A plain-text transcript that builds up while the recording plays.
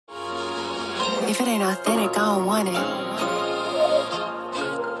If it ain't authentic, I don't want it.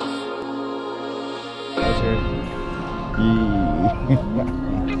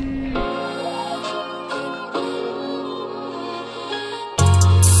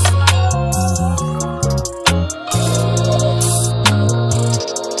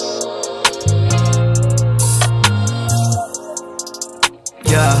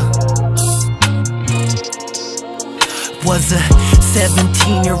 Was a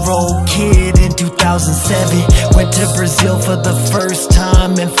 17-year-old kid in 2007. Went to Brazil for the first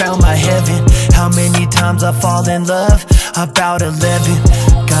time and found my heaven. How many times I fall in love? About 11.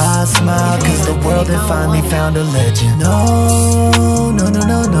 God smiled cause the world had finally found a legend. No, no, no,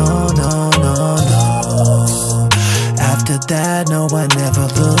 no, no, no, no, no. After that, no, I never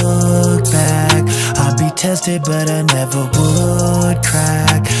looked back. I'd be tested, but I never would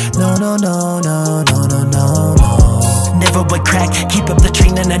crack. No, no, no, no, no, no, no, no. Never would crack, keep up the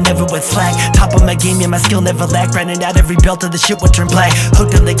train and I never would slack. Top of my game, yeah, my skill never lack. Grinding out every belt of the shit would turn black.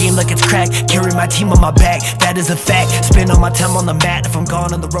 Hooked on the game like it's crack, carry my team on my back. That is a fact, spend all my time on the mat. If I'm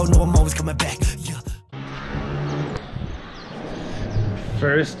gone on the road, no, I'm always coming back, yeah.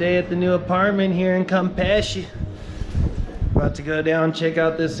 First day at the new apartment here in Campeche. About to go down, check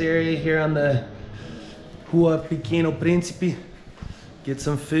out this area here on the Rua Pequeno Príncipe. Get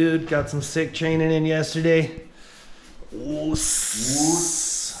some food, got some sick training in yesterday.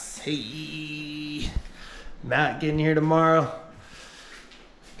 Hey, Matt getting here tomorrow.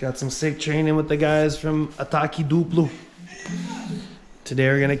 Got some sick training with the guys from Ataki Duplo. Today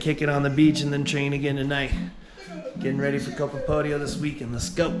we're gonna kick it on the beach and then train again tonight. Getting ready for Copa Podio this weekend. Let's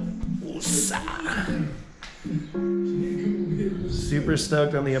go. Super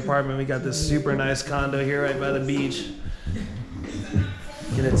stoked on the apartment. We got this super nice condo here right by the beach.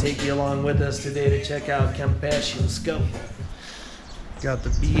 Gonna take you along with us today to check out Campeche. Let's go. Got the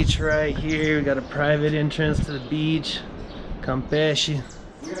beach right here. We got a private entrance to the beach. Campeche.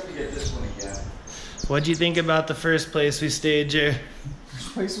 We have to get this one again. What'd you think about the first place we stayed, Jer?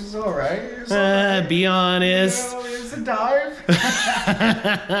 This place was alright. Be honest. It was a dive. It was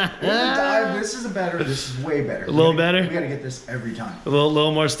a dive. This is way better. A little better? We gotta get this every time. A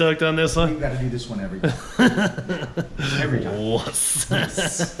little more stoked on this one? We gotta do this one every time. Every time. Yes.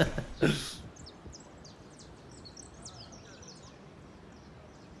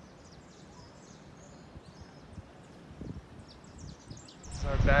 It's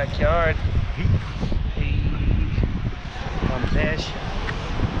our backyard. Hey, Campeche.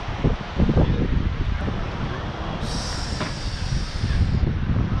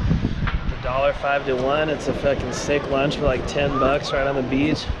 $1.05 to 1. It's a fucking sick lunch for like $10 right on the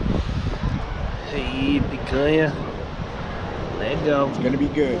beach. Hey, picanha. There you go. It's gonna be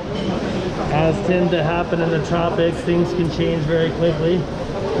good. As tend to happen in the tropics, things can change very quickly.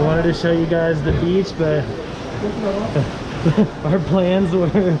 We wanted to show you guys the beach, but our plans were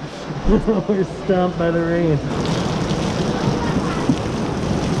stumped by the rain.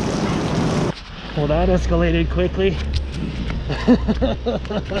 Well, that escalated quickly.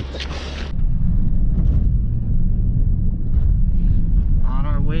 On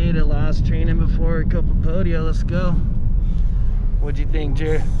our way to last training before Copa Podio. Let's go. What'd you think,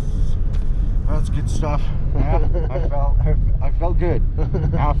 Jer? That's good stuff. Yeah, I felt good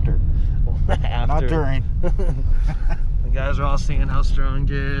after. Not during. The guys are all saying how strong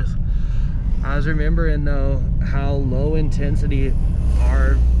Jer is. I was remembering though how low intensity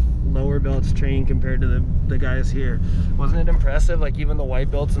our lower belts train compared to the guys here. Wasn't it impressive? Like even the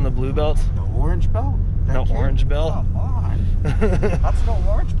white belts and the blue belts. The orange belt? No orange belt. Come on. That's no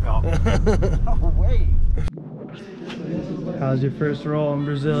orange belt. No way. How's your first roll in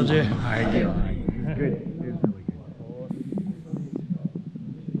Brazil, Jay? Good. It was really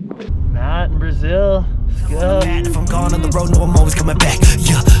good. Matt in Brazil. Let's go. If I'm gone on the road, no, I'm always coming back,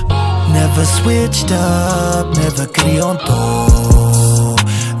 yeah. Never switched up, never crió todo.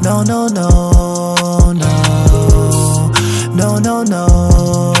 No, no, no, no. No, no,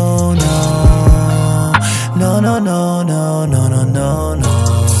 no, no. No, no, no, no, no, no, no, no.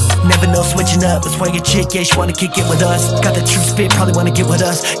 Never know switching up, that's why your chick, yeah, she wanna kick it with us. Got the true spit, probably wanna get with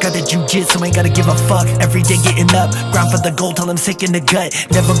us. Got the jiu-jitsu, ain't gotta give a fuck. Every day getting up, grind for the goal till I'm sick in the gut.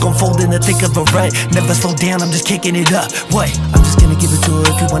 Never gon' fold in the thick of a rut. Never slow down, I'm just kicking it up. What? I'm just gonna give it to her.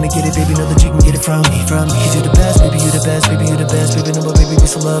 If you wanna get it, baby, know that you can get it from me. Cause you're the best, baby, you the best, baby, you the best. Baby, no, but baby, we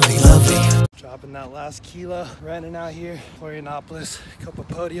so lovely, lovely. Dropping that last kilo, running out here, Florianopolis, Copa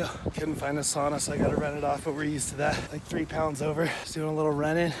Podio. Couldn't find a sauna, so I gotta run it off, but we're used to that. Like 3 pounds over, just doing a little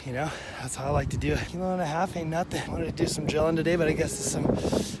running, you know, that's how I like to do it. 1.5 kilos ain't nothing. Wanted to do some drilling today, but I guess there's some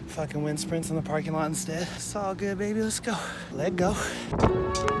fucking wind sprints in the parking lot instead. It's all good, baby, let's go. Let go.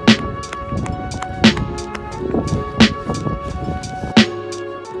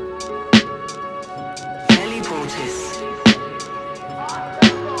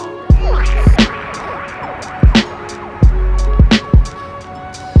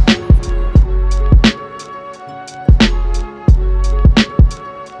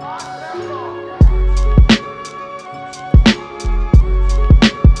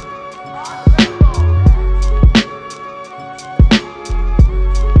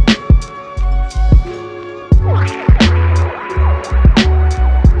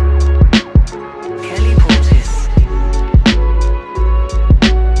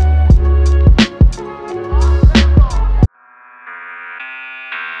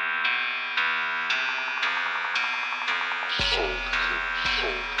 Purchase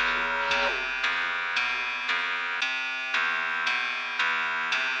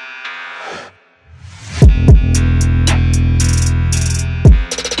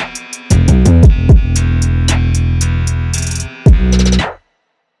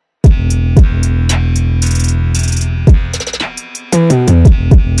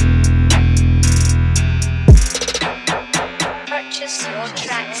your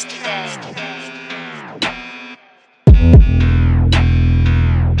tracks today.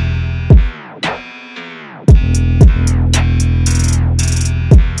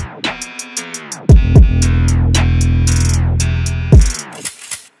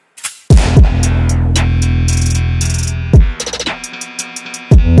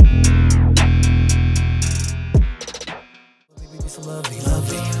 So lovely,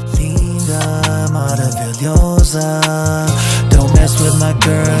 lovely, linda, maravilhosa. Don't mess with my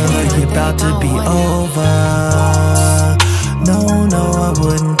girl or you're about to be over. No, no, I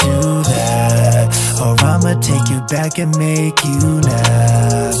wouldn't do that, or I'ma take you back and make you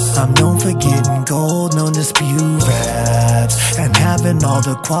nap. I'm known for getting gold, known to spew raps, and having all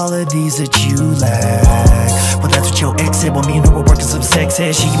the qualities that you lack. Well, that's what your ex said. Well, me and her were working some sex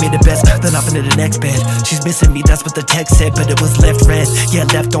ed. She made it best, then off into the next bed. She's missing me, that's what the text said, but it was left red. Yeah,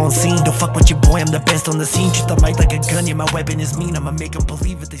 left on scene. Don't fuck with your boy, I'm the best on the scene. Treat the mic like a gun, yeah, my weapon is mean. I'ma make them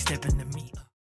believe it, they step into me.